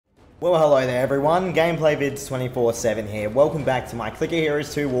Well, hello there everyone, Gameplay Vids 24/7 here. Welcome back to my Clicker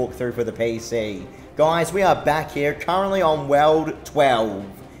Heroes 2 walkthrough for the PC. Guys, we are back here, currently on World 12.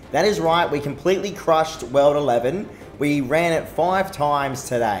 That is right, we completely crushed World 11. We ran it 5 times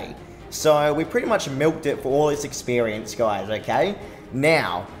today. So, we pretty much milked it for all its experience, guys, okay?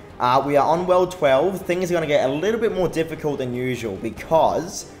 Now, we are on World 12. Things are going to get a little bit more difficult than usual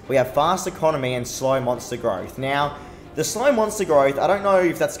because we have fast economy and slow monster growth. Now, the slow monster growth, I don't know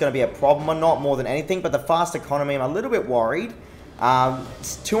if that's going to be a problem or not more than anything, but the fast economy, I'm a little bit worried.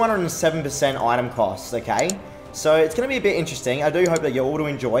 It's 207% item cost, okay? So it's going to be a bit interesting. I do hope that you all do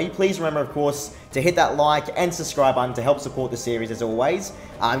enjoy. Please remember, of course, to hit that like and subscribe button to help support the series as always.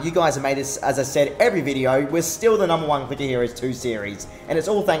 You guys have made this, as I said, every video. We're still the #1 Clicker Heroes 2 series. And it's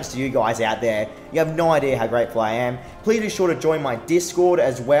all thanks to you guys out there. You have no idea how grateful I am. Please be sure to join my Discord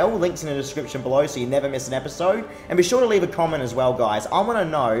as well. Links in the description below so you never miss an episode. And be sure to leave a comment as well, guys. I want to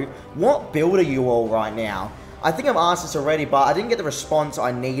know, what build are you all right now? I think I've asked this already, but I didn't get the response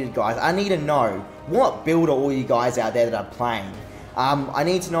I needed, guys. I need to know, what build are all you guys out there that are playing? I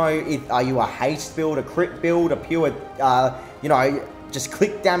need to know, are you a haste build, a crit build, a pure, you know, just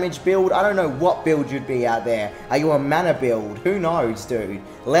click damage build? I don't know what build you'd be out there. Are you a mana build? Who knows, dude?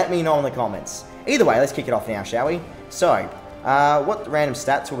 Let me know in the comments. Either way, let's kick it off now, shall we? So, what random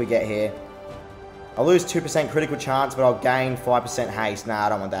stats will we get here? I'll lose 2% critical chance, but I'll gain 5% haste. Nah, I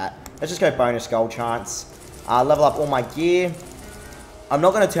don't want that. Let's just go bonus gold chance. Level up all my gear. I'm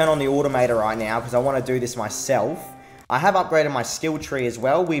not going to turn on the automator right now because I want to do this myself. I have upgraded my skill tree as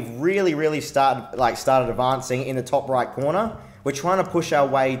well. We've really started advancing in the top right corner. We're trying to push our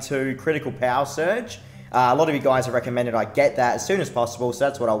way to critical power surge. A lot of you guys have recommended I get that as soon as possible, so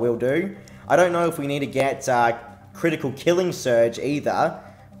that's what I will do. I don't know if we need to get critical killing surge either,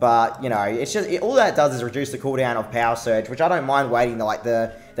 but you know, it's just all that does is reduce the cooldown of power surge, which I don't mind waiting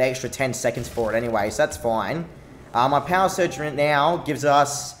the extra 10 seconds for it anyway, so that's fine. My power surge right now gives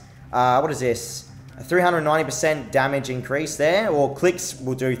us, what is this? A 390% damage increase there, or clicks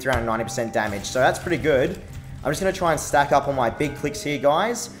will do 390% damage, so that's pretty good. I'm just going to try and stack up on my big clicks here,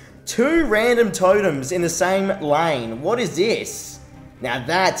 guys. 2 random totems in the same lane. What is this? Now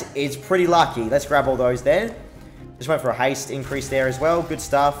that is pretty lucky. Let's grab all those there. Just went for a haste increase there as well. Good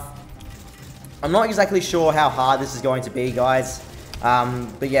stuff. I'm not exactly sure how hard this is going to be, guys.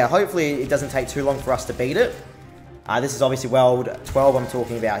 But yeah, hopefully it doesn't take too long for us to beat it. This is obviously World 12 I'm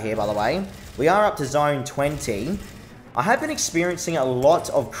talking about here, by the way. We are up to Zone 20. I have been experiencing a lot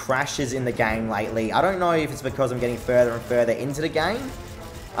of crashes in the game lately. I don't know if it's because I'm getting further and further into the game,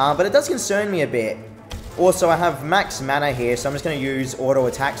 but it does concern me a bit. Also, I have max mana here, so I'm just going to use Auto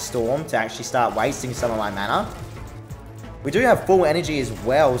Attack Storm to actually start wasting some of my mana. We do have full energy as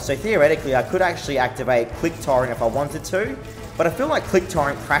well, so theoretically I could actually activate Click Torrent if I wanted to, but I feel like Click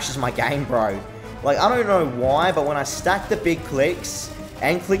Torrent crashes my game, bro. Like, I don't know why, but when I stack the big clicks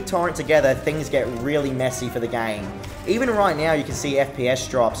and Click Torrent together, things get really messy for the game. Even right now, you can see FPS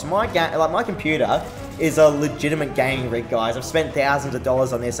drops. My computer is a legitimate gaming rig, guys. I've spent thousands of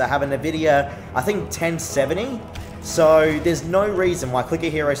dollars on this. I have a NVIDIA, I think 1070. So there's no reason why Clicker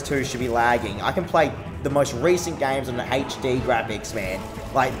Heroes 2 should be lagging. I can play the most recent games on the HD graphics, man.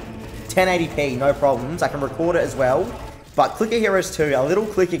 Like 1080p, no problems. I can record it as well. But Clicker Heroes 2, a little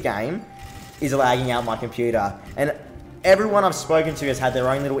clicker game, is lagging out my computer. And everyone I've spoken to has had their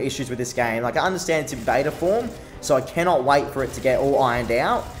own little issues with this game. Like, I understand it's in beta form, so I cannot wait for it to get all ironed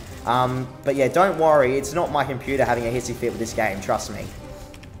out. But yeah, don't worry, it's not my computer having a hissy fit with this game, trust me.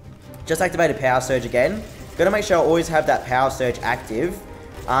 Just activated Power Surge again. Gotta make sure I always have that Power Surge active.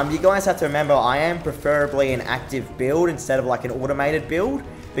 You guys have to remember, I am preferably an active build instead of like an automated build,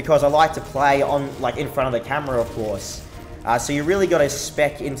 because I like to play on, like, in front of the camera, of course. So you really gotta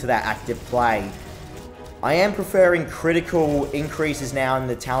spec into that active play. I am preferring critical increases now in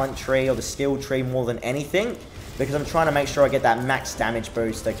the talent tree or the skill tree more than anything, because I'm trying to make sure I get that max damage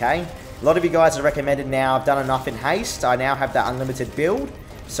boost, okay? A lot of you guys have recommended now I've done enough in haste. I now have that unlimited build,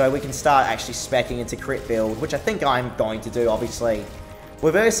 so we can start actually speccing into crit build, which I think I'm going to do, obviously. We're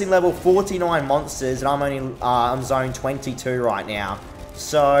versing level 49 monsters, and I'm only on zone 22 right now.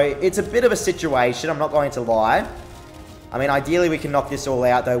 So it's a bit of a situation, I'm not going to lie. I mean, ideally we can knock this all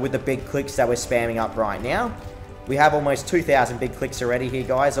out, though, with the big clicks that we're spamming up right now. We have almost 2,000 big clicks already here,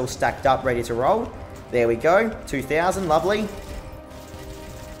 guys, all stacked up, ready to roll. There we go, 2,000, lovely.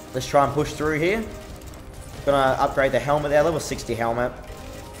 Let's try and push through here. Gonna upgrade the helmet there, level 60 helmet.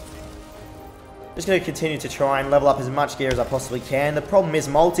 Just gonna continue to try and level up as much gear as I possibly can. The problem is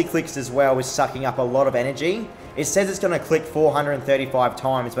Multiclicks as well is sucking up a lot of energy. It says it's gonna click 435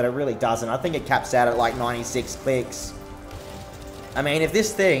 times, but it really doesn't. I think it caps out at like 96 clicks. I mean, if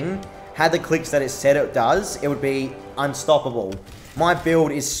this thing had the clicks that it said it does, it would be unstoppable. My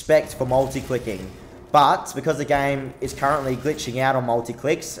build is spec'd for multi-clicking, but because the game is currently glitching out on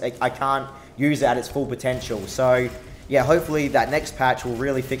multi-clicks, I can't use it at its full potential. So, yeah, hopefully that next patch will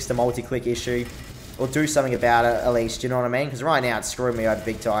really fix the multi-click issue, or do something about it at least, you know what I mean? Because right now it's screwing me over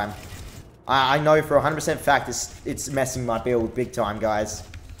big time. I know for 100% fact it's messing my build big time, guys.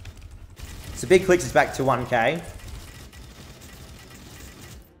 So big clicks is back to 1k.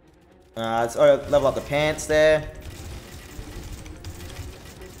 Let's level up the pants there.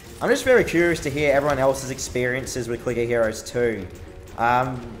 I'm just very curious to hear everyone else's experiences with Clicker Heroes 2.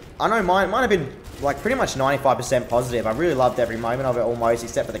 I know mine have been like pretty much 95% positive. I really loved every moment of it almost,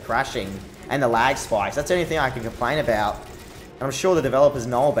 except for the crashing and the lag spikes. That's the only thing I can complain about. And I'm sure the developers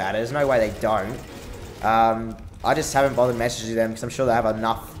know about it. There's no way they don't. I just haven't bothered messaging them because I'm sure they have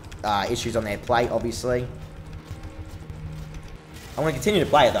enough issues on their plate, obviously. I'm going to continue to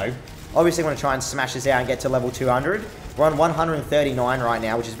play it though. Obviously, I'm going to try and smash this out and get to level 200. We're on 139 right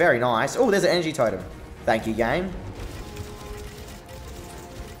now, which is very nice. Oh, there's an energy totem. Thank you, game.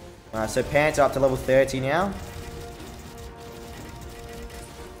 So pants are up to level 30 now.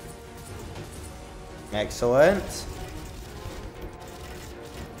 Excellent.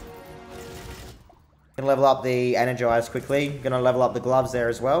 Gonna level up the energize quickly. Gonna level up the gloves there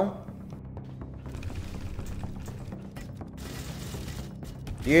as well.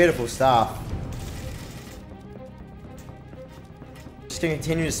 Beautiful stuff. Just gonna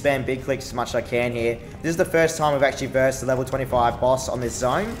continue to spam big clicks as much as I can here. This is the first time we've actually versed the level 25 boss on this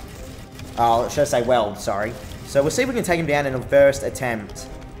zone. Should I say weld, sorry. So we'll see if we can take him down in the first attempt.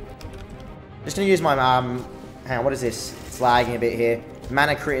 Just gonna use my, hang on, what is this? It's lagging a bit here.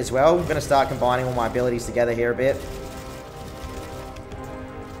 Mana crit as well. I'm gonna start combining all my abilities together here a bit.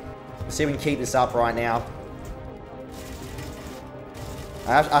 Let's see if we can keep this up right now.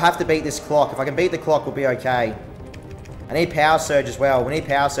 I have to beat this clock. If I can beat the clock, we'll be okay. I need power surge as well. We need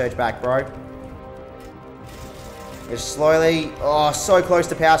power surge back, bro. Just slowly. Oh, so close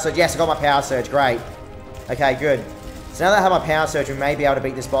to power surge. Yes, I got my power surge. Great. Okay, good. So now that I have my power surge, we may be able to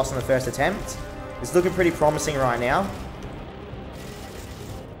beat this boss on the first attempt. It's looking pretty promising right now.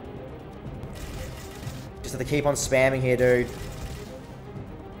 Just have to keep on spamming here, dude.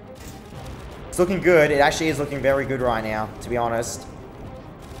 It's looking good. It actually is looking very good right now, to be honest.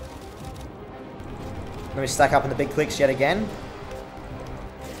 Let me stack up in the big clicks yet again.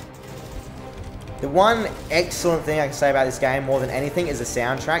 The one excellent thing I can say about this game more than anything is the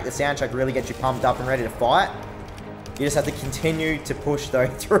soundtrack. The soundtrack really gets you pumped up and ready to fight. You just have to continue to push though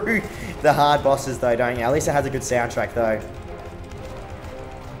through the hard bosses though, don't you? At least it has a good soundtrack though.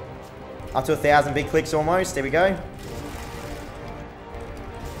 Up to 1,000 big clicks almost. There we go.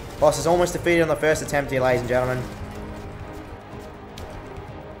 Boss is almost defeated on the first attempt here, ladies and gentlemen.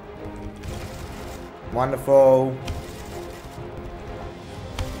 Wonderful.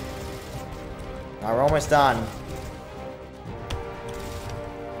 Alright, we're almost done.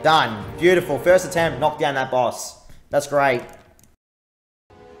 Done. Beautiful. First attempt, knock down that boss. That's great.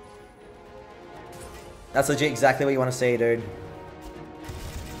 That's legit exactly what you want to see, dude.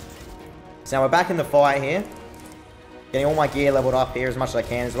 So now we're back in the fight here. Getting all my gear leveled up here as much as I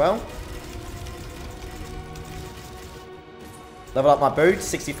can as well. Level up my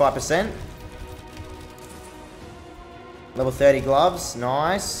boots, 65%. Level 30 gloves,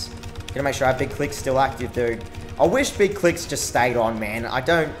 nice. Gonna make sure I have big clicks still active, dude. I wish big clicks just stayed on, man. I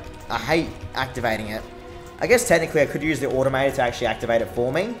hate activating it. I guess technically I could use the automator to actually activate it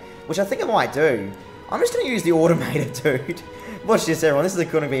for me, which I think I might do. I'm just gonna use the automator, dude. Watch this, everyone. This is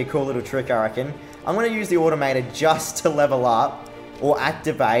gonna be a cool little trick, I reckon. I'm gonna use the automator just to level up or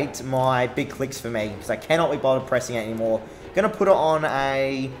activate my big clicks for me, because I cannot be bothered pressing it anymore. Gonna put it on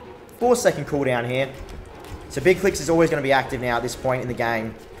a 4-second cooldown here. So big clicks is always going to be active now at this point in the game.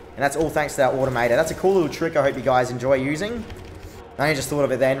 And that's all thanks to that automator. That's a cool little trick I hope you guys enjoy using. I only just thought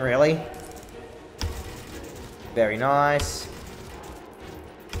of it then, really. Very nice.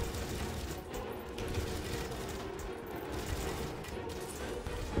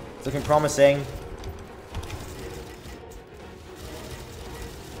 It's looking promising.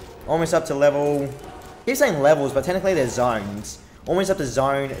 Almost up to level... I keep saying levels, but technically they're zones. Almost up to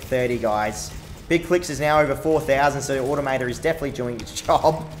zone 30, guys. Big clicks is now over 4,000, so the automator is definitely doing its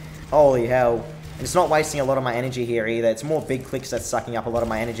job. Holy hell. And it's not wasting a lot of my energy here either. It's more big clicks that's sucking up a lot of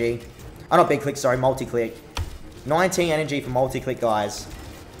my energy. Oh, not big clicks, sorry, multi-click. 19 energy for multi-click, guys.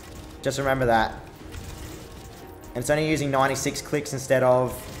 Just remember that. And it's only using 96 clicks instead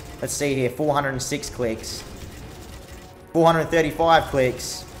of, let's see here, 406 clicks. 435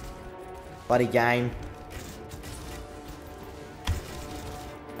 clicks. Bloody game.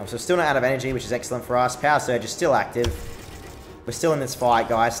 So we're still not out of energy, which is excellent for us. Power Surge is still active. We're still in this fight,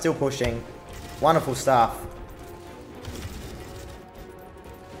 guys. Still pushing. Wonderful stuff.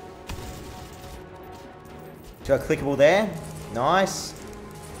 Got a clickable there. Nice.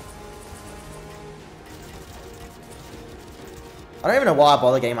 I don't even know why I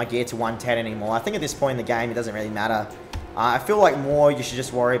bother getting my gear to 110 anymore. I think at this point in the game, it doesn't really matter. I feel like more you should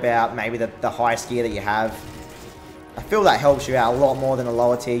just worry about maybe the highest gear that you have. I feel that helps you out a lot more than a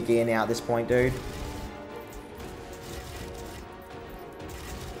lower tier gear now at this point, dude.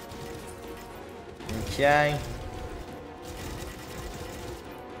 Okay.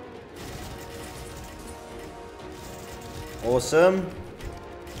 Awesome.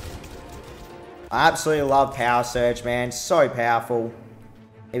 I absolutely love Power Surge, man. So powerful.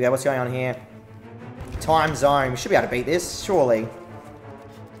 Here we go. What's going on here? Time Zone. We should be able to beat this, surely.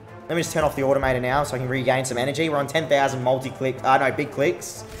 Let me just turn off the automator now so I can regain some energy. We're on 10,000 multi-click. No, big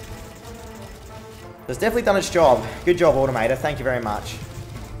clicks. It's definitely done its job. Good job, automator. Thank you very much.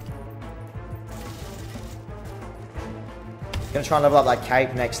 Gonna try and level up that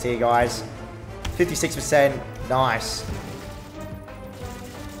cape next here, guys. 56%. Nice.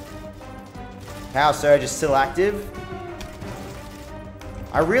 Power Surge is still active.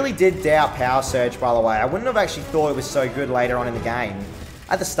 I really did doubt Power Surge, by the way. I wouldn't have actually thought it was so good later on in the game.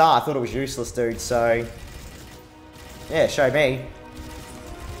 At the start, I thought it was useless, dude, so... yeah, show me.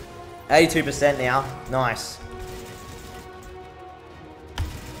 82% now. Nice.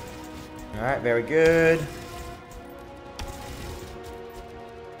 Alright, very good.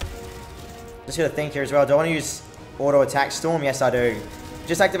 Just gotta think here as well. Do I want to use Auto Attack Storm? Yes, I do.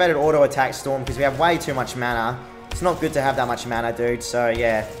 Just activated Auto Attack Storm because we have way too much mana. It's not good to have that much mana, dude, so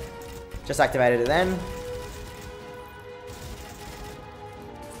yeah. Just activated it then.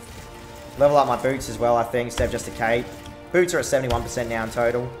 Level up my boots as well, I think, instead of just a cape. Boots are at 71% now in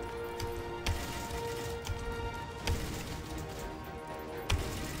total.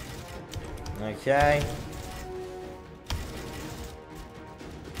 Okay.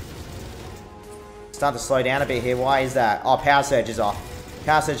 Start to slow down a bit here. Why is that? Oh, Power Surge is off.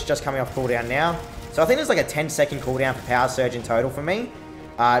 Power Surge is just coming off cooldown now. So I think there's like a 10-second cooldown for Power Surge in total for me.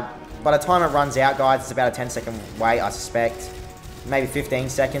 By the time it runs out, guys, it's about a 10-second wait, I suspect. Maybe 15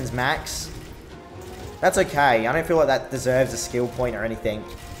 seconds max. That's okay. I don't feel like that deserves a skill point or anything.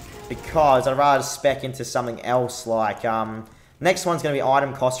 Because I'd rather spec into something else like... next one's going to be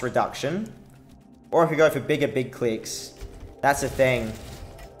item cost reduction. Or if we go for big clicks. That's the thing.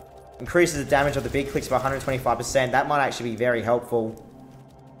 Increases the damage of the big clicks by 125%. That might actually be very helpful.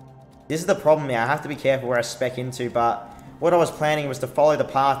 This is the problem here. I have to be careful where I spec into, but what I was planning was to follow the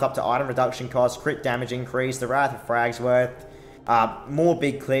path up to item reduction cost, crit damage increase, the Wrath of Fragsworth, more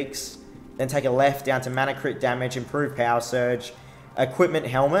big clicks, then take a left down to mana crit damage, improve Power Surge, equipment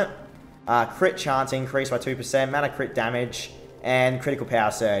helmet, crit chance increase by 2%, mana crit damage, and critical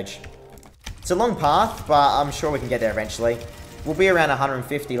Power Surge. It's a long path, but I'm sure we can get there eventually. We'll be around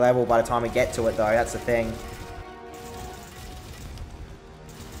 150 level by the time we get to it though, that's the thing.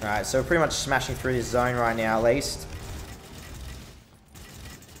 Alright, so we're pretty much smashing through this zone right now at least.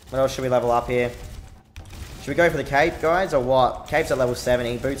 What else should we level up here? Should we go for the cape, guys, or what? Cape's at level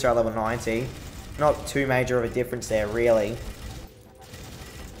 70, boots are at level 90. Not too major of a difference there, really.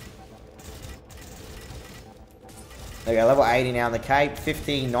 There we go, level 80 now on the cape,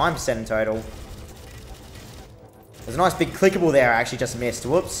 59% in total. There's a nice big clickable there I actually just missed,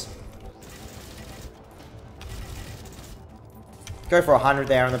 whoops. Go for 100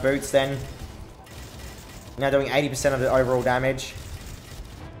 there on the boots then. Now doing 80% of the overall damage.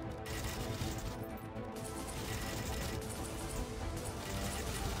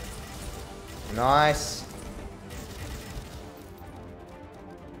 Nice.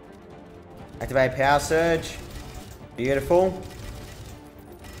 Activate Power Surge. Beautiful.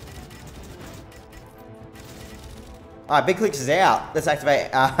 Alright, big clicks is out. Let's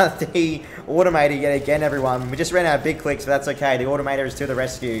activate the automator yet again, everyone. We just ran out of big clicks, but that's okay. The automator is to the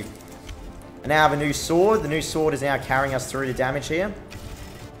rescue. I now have a new sword. The new sword is now carrying us through the damage here.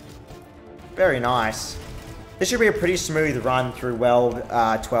 Very nice. This should be a pretty smooth run through World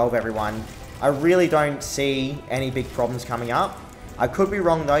 12, everyone. I really don't see any big problems coming up. I could be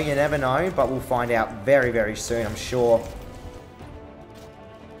wrong though, you never know, but we'll find out very, very soon, I'm sure.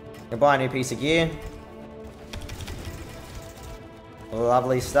 Gonna buy a new piece of gear.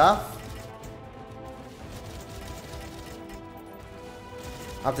 Lovely stuff.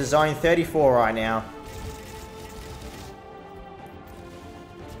 Up to zone 34 right now.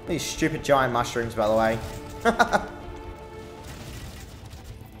 These stupid giant mushrooms, by the way.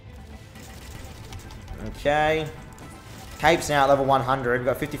 Okay. Cape's now at level 100. We've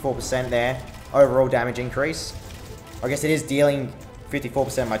got 54% there. Overall damage increase. I guess it is dealing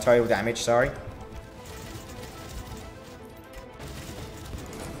 54% of my total damage, sorry.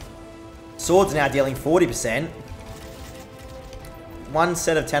 Sword's now dealing 40%. One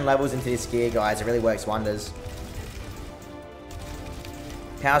set of 10 levels into this gear, guys. It really works wonders.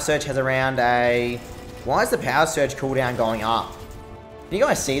 Power Surge has around a... Why is the Power Surge cooldown going up? Can you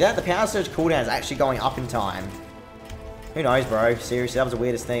guys see that? The Power Surge cooldown is actually going up in time. Who knows, bro? Seriously, that was the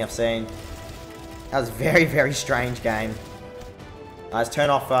weirdest thing I've seen. That was a very, very strange game. Let's turn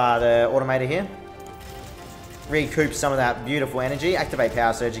off the automator here. Recoup some of that beautiful energy. Activate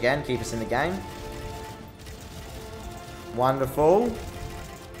Power Surge again. Keep us in the game. Wonderful.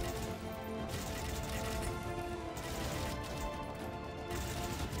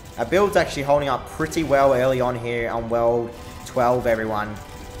 Our build's actually holding up pretty well early on here on World 12, everyone.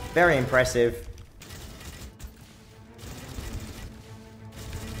 Very impressive.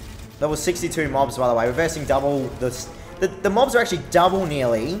 Level 62 mobs, by the way. We're versing double... The mobs are actually double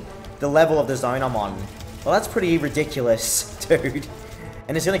nearly the level of the zone I'm on. Well, that's pretty ridiculous, dude.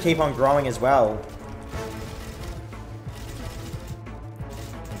 And it's going to keep on growing as well.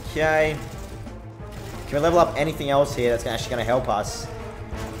 Okay. Can we level up anything else here that's actually going to help us?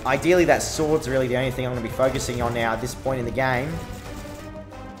 Ideally, that sword's really the only thing I'm going to be focusing on now at this point in the game.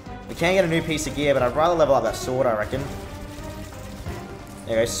 We can get a new piece of gear, but I'd rather level up that sword, I reckon.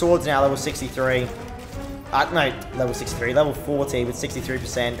 There you go. Sword's now level 63. No, level 63. Level 40 with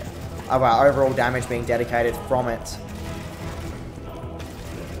 63% of our overall damage being dedicated from it.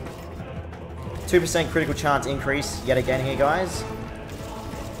 2% critical chance increase yet again here, guys.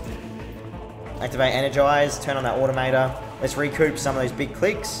 Activate Energize. Turn on that automator. Let's recoup some of those big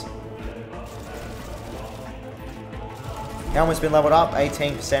clicks. Helmet's been leveled up.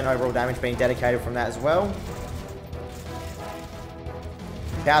 18% overall damage being dedicated from that as well.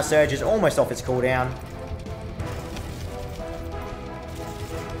 Power Surge is almost off its cooldown.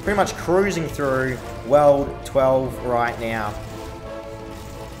 Pretty much cruising through World 12 right now.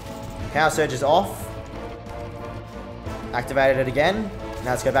 Power Surge is off. Activated it again.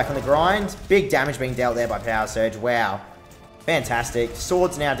 Now let's go back on the grind. Big damage being dealt there by Power Surge. Wow. Fantastic.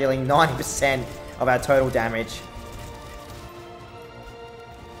 Sword's now dealing 90% of our total damage.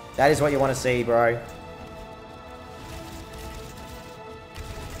 That is what you want to see, bro.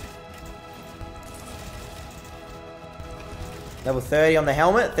 Level 30 on the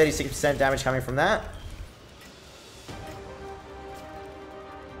helmet. 36% damage coming from that.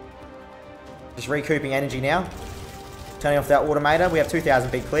 Just recouping energy now. Turning off that automator. We have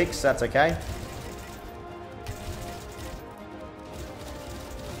 2,000 big clicks, so that's okay.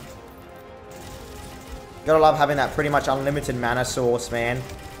 Gotta love having that pretty much unlimited mana source, man.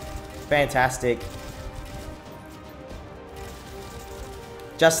 Fantastic.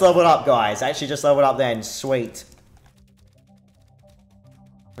 Just leveled up, guys. Actually just leveled up then. Sweet.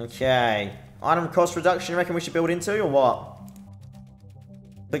 Okay. Item cost reduction, you reckon we should build into, or what?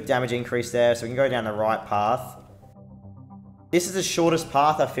 Quick damage increase there, so we can go down the right path. This is the shortest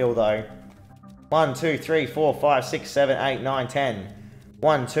path, I feel, though. 1, 2, 3, 4, 5, 6, 7, 8, 9, 10.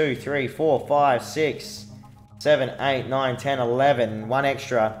 1, 2, 3, 4, 5, 6, 7, 8, 9, 10, 11. One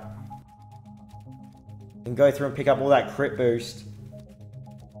extra. And go through and pick up all that crit boost.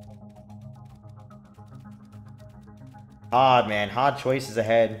 Hard, man. Hard choices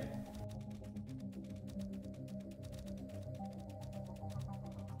ahead.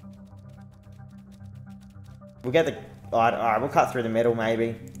 We'll get the... Alright, we'll cut through the middle,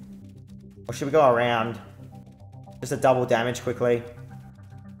 maybe. Or should we go around? Just a double damage quickly.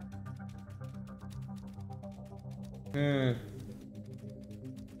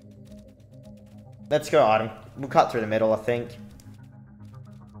 Let's go item. We'll cut through the middle, I think.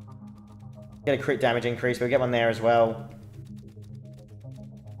 Get a crit damage increase. We'll get one there as well.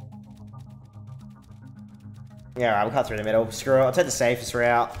 Yeah, alright, we'll cut through the middle. Screw it. I'll take the safest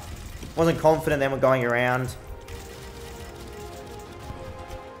route. Wasn't confident then we're going around.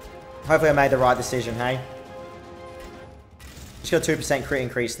 Hopefully I made the right decision, hey? Just got a 2% crit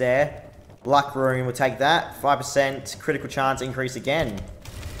increase there. Luck Rune, we'll take that. 5% critical chance increase again.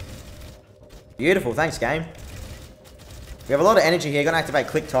 Beautiful, thanks game. We have a lot of energy here. Gonna activate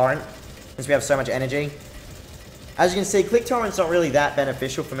Click Torrent, since we have so much energy. As you can see, Click Torrent's not really that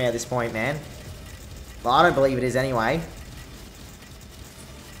beneficial for me at this point, man. Well, I don't believe it is anyway.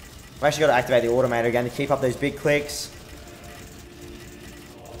 I've actually got to activate the automator again to keep up those big clicks.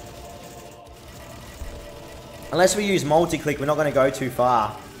 Unless we use Multiclick, we're not going to go too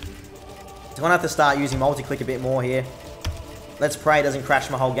far. So I'm going to have to start using Multiclick a bit more here. Let's pray it doesn't crash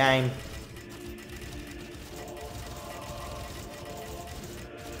my whole game.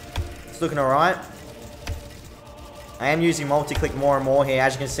 It's looking alright. I am using multi-click more and more here.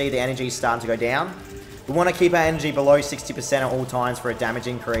 As you can see, the energy is starting to go down. We want to keep our energy below 60% at all times for a damage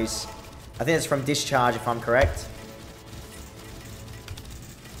increase. I think it's from discharge, if I'm correct.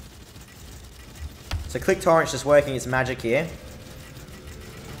 So Click Torrent's just working its magic here.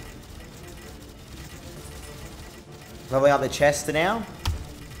 Leveling up the chest now.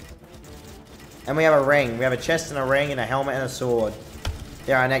 And we have a ring. We have a chest and a ring and a helmet and a sword.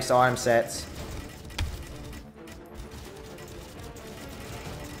 They're our next item sets.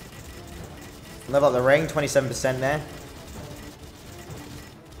 Level up the ring, 27% there.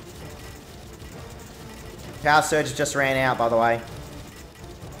 Power Surge just ran out, by the way.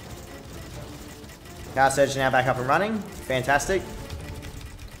 Power Surge is now back up and running. Fantastic.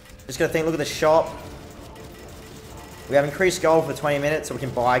 Just gotta think, look at the shop. We have increased gold for 20 minutes, so we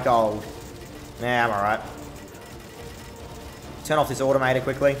can buy gold. Nah, I'm alright. Turn off this automator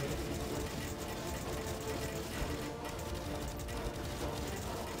quickly.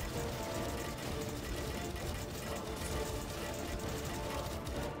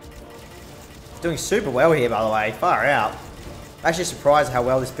 Doing super well here, by the way. Far out. Actually surprised how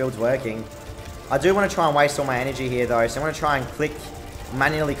well this build's working. I do want to try and waste all my energy here, though. So I'm going to try and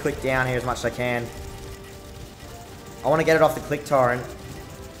manually click down here as much as I can. I want to get it off the Click Torrent.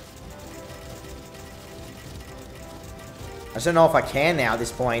 I just don't know if I can now at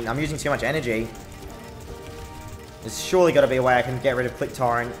this point. I'm using too much energy. There's surely got to be a way I can get rid of Click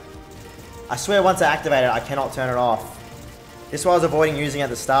Torrent. I swear once I activate it, I cannot turn it off. This is why I was avoiding using it at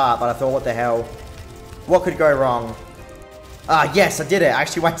the start, but I thought, what the hell? What could go wrong? Ah, yes, I did it. I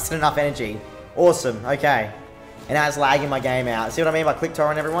actually wasted enough energy. Awesome, okay. And now it's lagging my game out. See what I mean by Click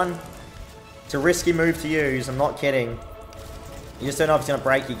Torrent, everyone? It's a risky move to use, I'm not kidding. You just don't know if it's going to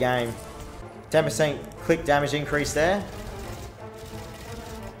break your game. 10% click damage increase there.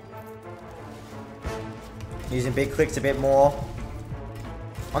 Using big clicks a bit more.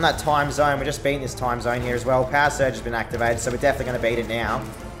 On that time zone, we're just beating this time zone here as well. Power Surge has been activated, so we're definitely going to beat it now.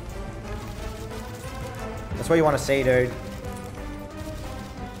 That's what you want to see, dude.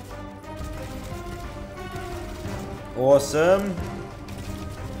 Awesome.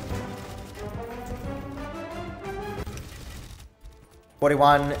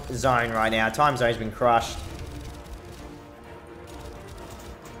 .41 zone right now. Time zone's been crushed.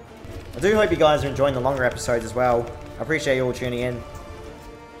 I do hope you guys are enjoying the longer episodes as well. I appreciate you all tuning in.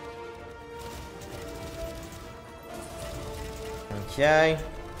 Okay.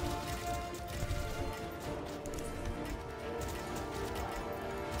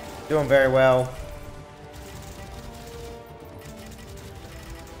 Doing very well.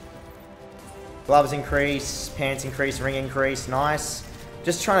 Gloves increase, pants increase, ring increase, nice.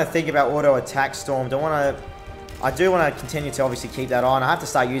 Just trying to think about auto attack storm. I do want to continue to obviously keep that on. I have to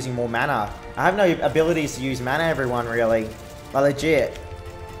start using more mana. I have no abilities to use mana, everyone, really. Like, legit.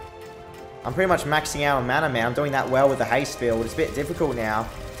 I'm pretty much maxing out on mana, man. I'm doing that well with the haste build. It's a bit difficult now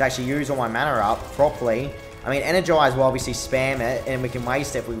to actually use all my mana up properly. I mean, Energize will obviously spam it, and we can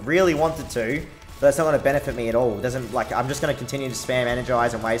waste it if we really wanted to, but that's not going to benefit me at all. It doesn't, like, I'm just going to continue to spam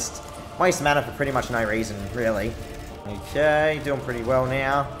Energize and waste mana for pretty much no reason, really. Okay, doing pretty well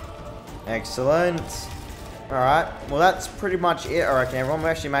now. Excellent. Alright, well that's pretty much it, I reckon, everyone. We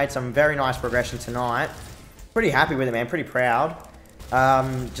actually made some very nice progression tonight. Pretty happy with it, man. Pretty proud.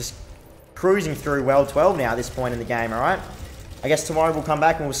 Just cruising through World 12 now at this point in the game, alright? I guess tomorrow we'll come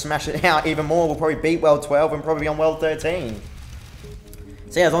back and we'll smash it out even more. We'll probably beat World 12 and probably be on World 13.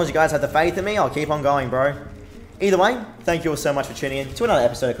 So yeah, as long as you guys have the faith in me, I'll keep on going, bro. Either way, thank you all so much for tuning in to another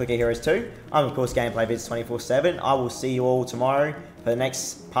episode of Clicker Heroes 2. I'm, of course, Gameplay Vids 24/7. I will see you all tomorrow for the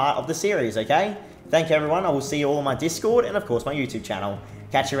next part of the series, okay? Thank you, everyone. I will see you all on my Discord and, of course, my YouTube channel.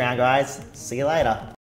 Catch you around, guys. See you later.